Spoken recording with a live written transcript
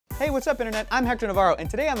Hey, what's up, Internet? I'm Hector Navarro, and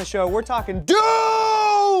today on the show, we're talking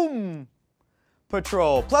Doom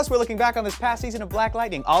Patrol. Plus, we're looking back on this past season of Black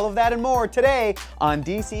Lightning. All of that and more today on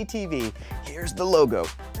DCTV. Here's the logo.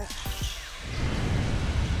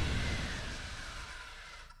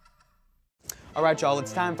 All right, y'all,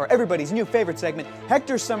 it's time for everybody's new favorite segment,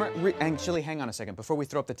 Hector's Summer Actually, hang on a second. Before we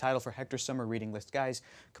throw up the title for Hector's Summer Reading List, guys,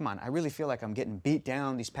 come on. I really feel like I'm getting beat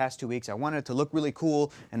down these past 2 weeks. I wanted it to look really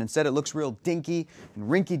cool, and instead it looks real dinky and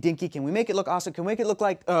rinky-dinky. Can we make it look awesome? Can we make it look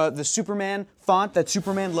like the Superman font, that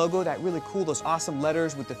Superman logo, that really cool, those awesome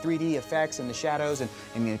letters with the 3D effects and the shadows and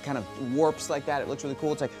it kind of warps like that? It looks really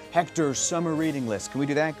cool. It's like Hector's Summer Reading List. Can we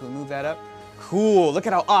do that? Can we move that up? Cool, look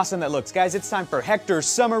at how awesome that looks. Guys, it's time for Hector's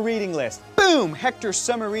Summer Reading List. Boom, Hector's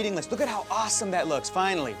Summer Reading List. Look at how awesome that looks.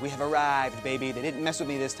 Finally, we have arrived, baby. They didn't mess with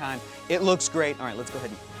me this time. It looks great. All right, let's go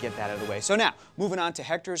ahead and get that out of the way. So now, moving on to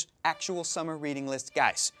Hector's actual summer reading list.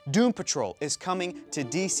 Guys, Doom Patrol is coming to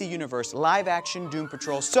DC Universe, live action Doom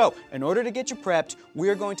Patrol. So, in order to get you prepped,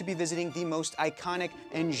 we're going to be visiting the most iconic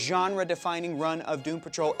and genre-defining run of Doom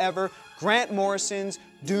Patrol ever, Grant Morrison's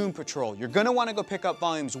Doom Patrol. You're gonna wanna go pick up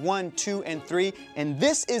volumes 1, 2, and 3, and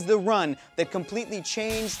this is the run that completely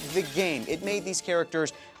changed the game. It made these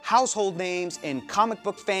characters household names in comic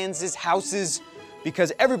book fans' houses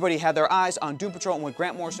because everybody had their eyes on Doom Patrol and what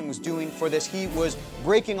Grant Morrison was doing for this. He was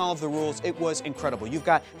breaking all of the rules. It was incredible. You've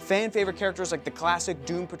got fan-favorite characters like the classic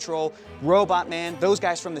Doom Patrol, Robot Man, those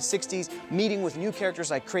guys from the 60s, meeting with new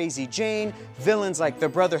characters like Crazy Jane, villains like the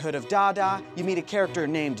Brotherhood of Dada. You meet a character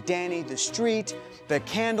named Danny the Street, the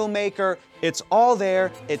Candle Maker. It's all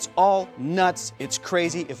there. It's all nuts. It's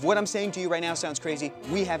crazy. If what I'm saying to you right now sounds crazy,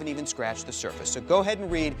 we haven't even scratched the surface. So go ahead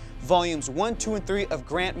and read volumes 1, 2, and 3 of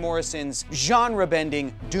Grant Morrison's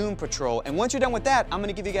genre-bending Doom Patrol. And once you're done with that, I'm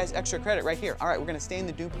gonna give you guys extra credit right here. All right, we're gonna stay in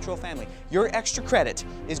the Doom Patrol family. Your extra credit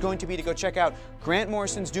is going to be to go check out Grant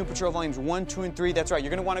Morrison's Doom Patrol volumes 1, 2, and 3. That's right, you're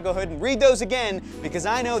gonna wanna go ahead and read those again because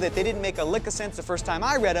I know that they didn't make a lick of sense the first time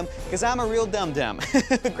I read them because I'm a real dum-dum.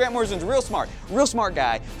 Grant Morrison's real smart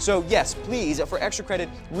guy. So yes, please, for extra credit,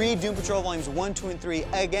 read Doom Patrol volumes 1, 2, and 3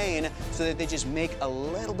 again so that they just make a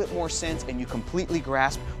little bit more sense and you completely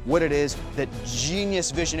grasp what it is that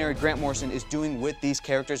genius visionary Grant Morrison is doing with these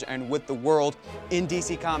characters and with the world in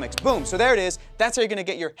DC Comics. Boom, so there it is. That's how you're gonna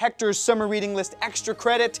get your Hector's Summer Reading List extra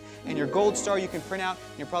credit and your gold star you can print out.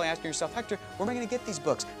 And you're probably asking yourself, Hector, where am I gonna get these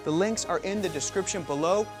books? The links are in the description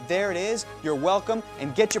below. There it is. You're welcome,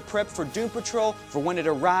 and get you prepped for Doom Patrol for when it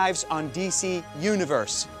arrives on DC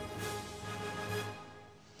Universe.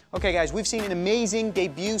 Okay, guys, we've seen an amazing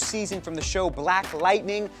debut season from the show Black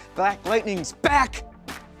Lightning. Black Lightning's back!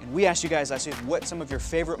 And we asked you guys last week what some of your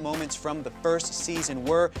favorite moments from the first season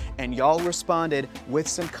were, and y'all responded with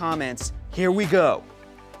some comments. Here we go.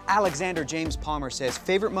 Alexander James Palmer says,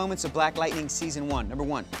 favorite moments of Black Lightning Season 1. Number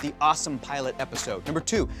 1, the awesome pilot episode. Number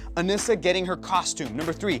 2, Anissa getting her costume.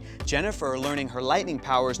 Number 3, Jennifer learning her lightning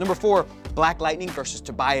powers. Number 4, Black Lightning versus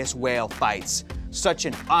Tobias Whale fights. Such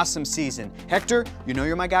an awesome season. Hector, you know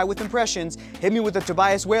you're my guy with impressions. Hit me with the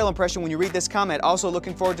Tobias Whale impression when you read this comment. Also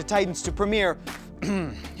looking forward to Titans to premiere.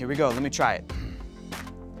 Here we go, let me try it.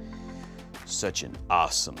 Such an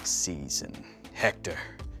awesome season. Hector,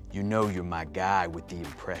 you know you're my guy with the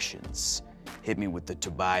impressions. Hit me with the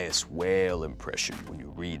Tobias Whale impression when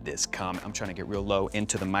you read this comment. I'm trying to get real low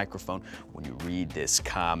into the microphone when you read this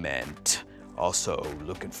comment. Also,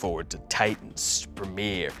 looking forward to Titans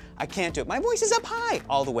premiere. I can't do it. My voice is up high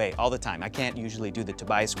all the way, all the time. I can't usually do the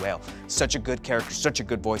Tobias Whale. Such a good character, such a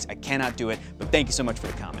good voice. I cannot do it, but thank you so much for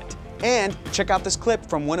the comment. And check out this clip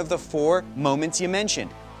from one of the 4 moments you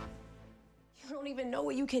mentioned. You don't even know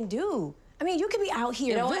what you can do. I mean, you could be out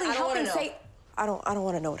here really helping say... I don't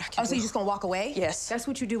want to know what I can do. So you're just gonna walk away? Yes. That's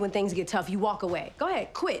what you do when things get tough. You walk away. Go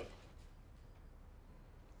ahead, quit.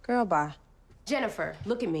 Girl, bye. Jennifer,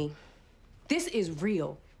 look at me. This is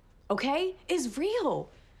real, okay? It's real.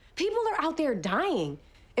 People are out there dying.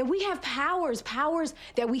 And we have powers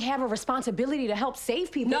that we have a responsibility to help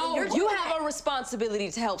save people. No, you have a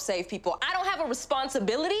responsibility to help save people. I don't have a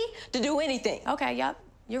responsibility to do anything. Okay, yep,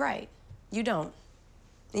 you're right. You don't.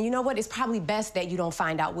 And you know what? It's probably best that you don't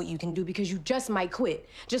find out what you can do because you just might quit.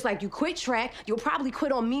 Just like you quit track, you'll probably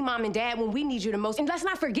quit on me, Mom, and Dad when we need you the most. And let's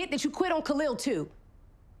not forget that you quit on Khalil, too.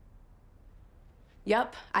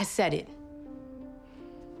 Yep, I said it.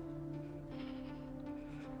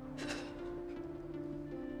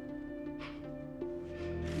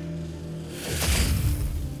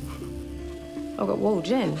 Okay, whoa,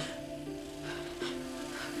 Jen.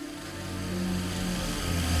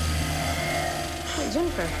 Wait,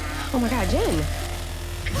 Jennifer. Oh my God, Jen.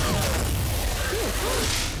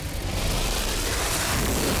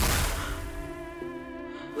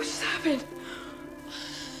 What'd you happened?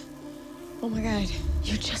 Oh my God,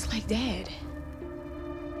 you're just like Dad.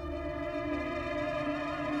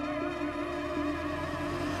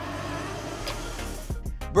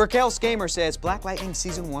 Burkell's Gamer says Black Lightning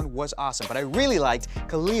Season 1 was awesome, but I really liked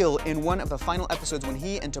Khalil in one of the final episodes when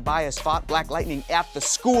he and Tobias fought Black Lightning at the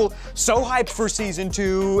school. So hyped for Season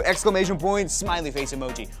 2! Exclamation point, smiley face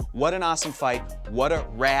emoji. What an awesome fight. What a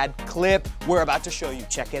rad clip. We're about to show you.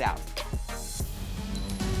 Check it out.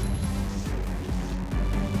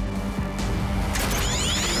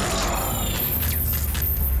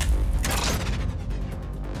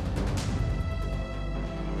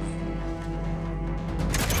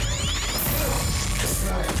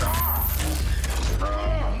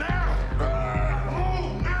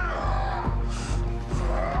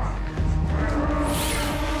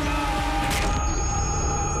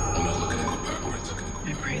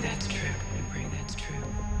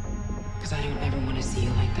 I don't ever want to see you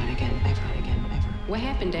like that again, ever. What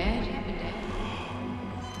happened, Dad?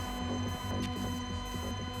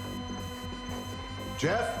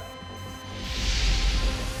 Jeff?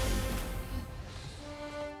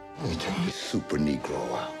 Let me turn this super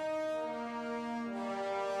Negro out.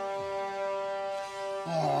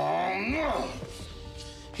 Oh, no!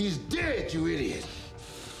 He's dead, you idiot.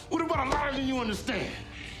 What about a lie that you understand?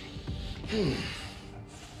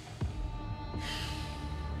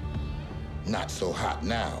 Not so hot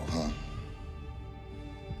now, huh?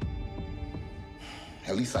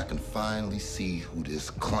 At least I can finally see who this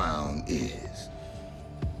clown is.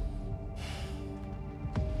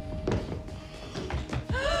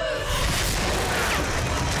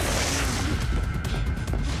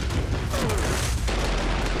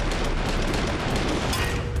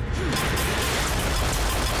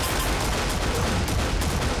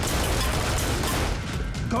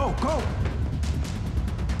 Go!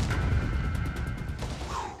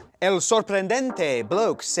 El Sorprendente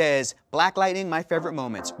Bloke says, Black Lightning, my favorite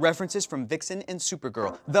moments. References from Vixen and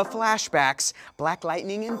Supergirl. The flashbacks, Black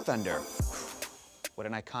Lightning and Thunder. What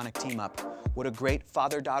an iconic team up. What a great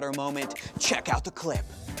father-daughter moment. Check out the clip.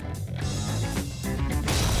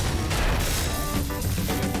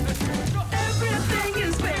 Everything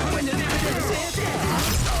is fair when you live in the city.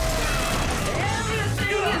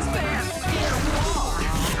 Everything is fair.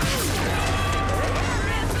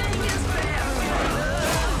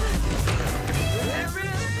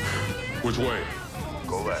 Which way?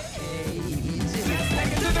 Go left.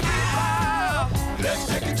 Let's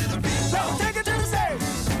take it to the beat. So take it to the stage.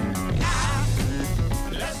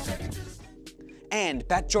 Let's take it to the stage. And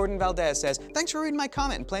Bat Jordan Valdez says, thanks for reading my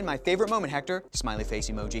comment and playing my favorite moment, Hector. Smiley face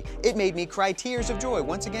emoji. It made me cry tears of joy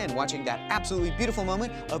once again watching that absolutely beautiful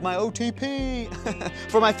moment of my OTP.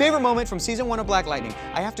 For my favorite moment from Season 1 of Black Lightning,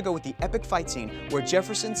 I have to go with the epic fight scene where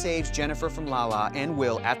Jefferson saves Jennifer from Lala and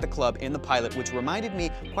Will at the club in the pilot, which reminded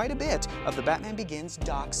me quite a bit of the Batman Begins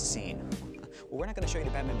docks scene. Well, we're not going to show you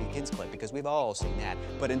the Batman Begins clip because we've all seen that,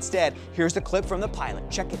 but instead, here's the clip from the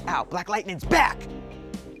pilot. Check it out. Black Lightning's back!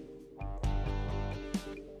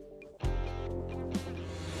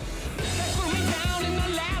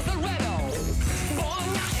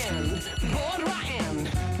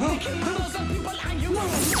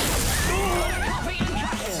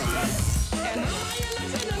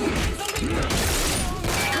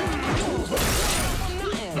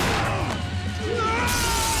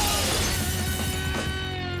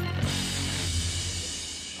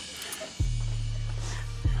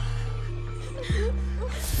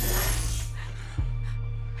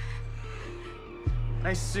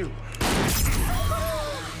 Nice suit.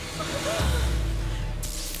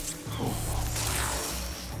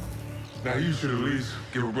 Now you should at least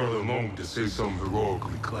give a brother a moment to say something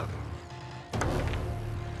heroically clever.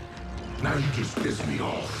 Now you just pissed me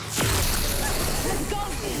off. Let's go.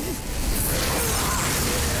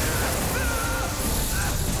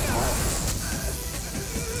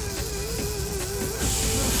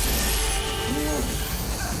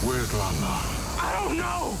 Where's Lala? I don't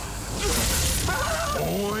know.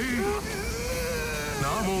 Boy!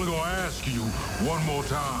 Now I'm only gonna ask you one more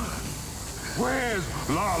time. Where's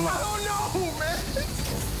Lala? I don't know, man.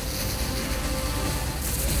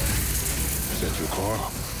 Is that your car?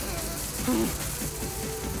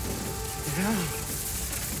 Yeah.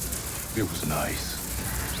 It was nice.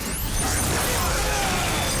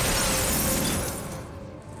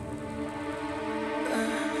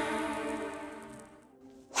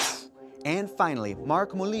 And finally,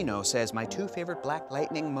 Mark Molino says, my two favorite Black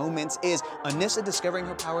Lightning moments is Anissa discovering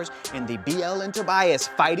her powers and the BL and Tobias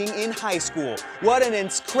fighting in high school. What an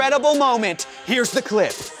incredible moment. Here's the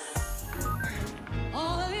clip.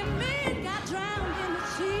 All of your men got drowned in the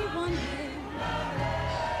sea one day.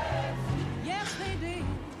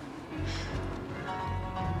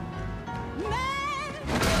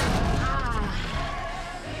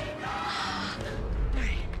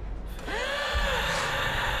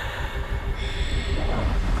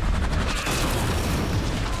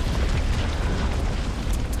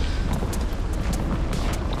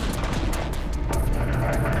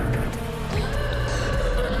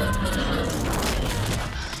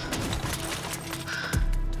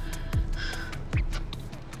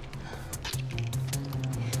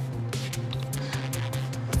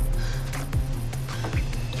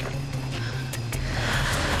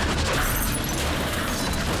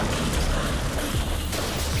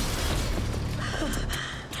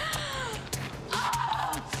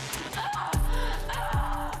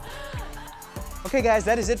 Okay, guys,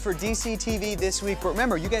 that is it for DCTV this week. But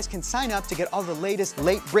remember, you guys can sign up to get all the latest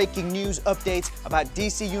late-breaking news updates about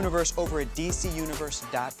DC Universe over at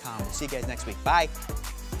dcuniverse.com. We'll see you guys next week. Bye.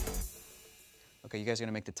 Okay, you guys are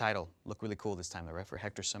gonna make the title look really cool this time, right? For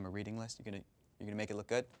Hector's summer reading list. You're gonna make it look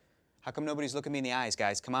good? How come nobody's looking me in the eyes,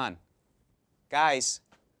 guys? Come on. Guys,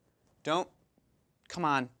 come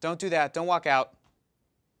on, don't do that. Don't walk out.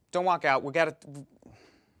 Don't walk out. We gotta.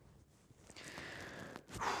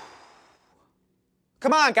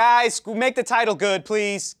 Come on, guys, make the title good,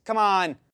 please. Come on.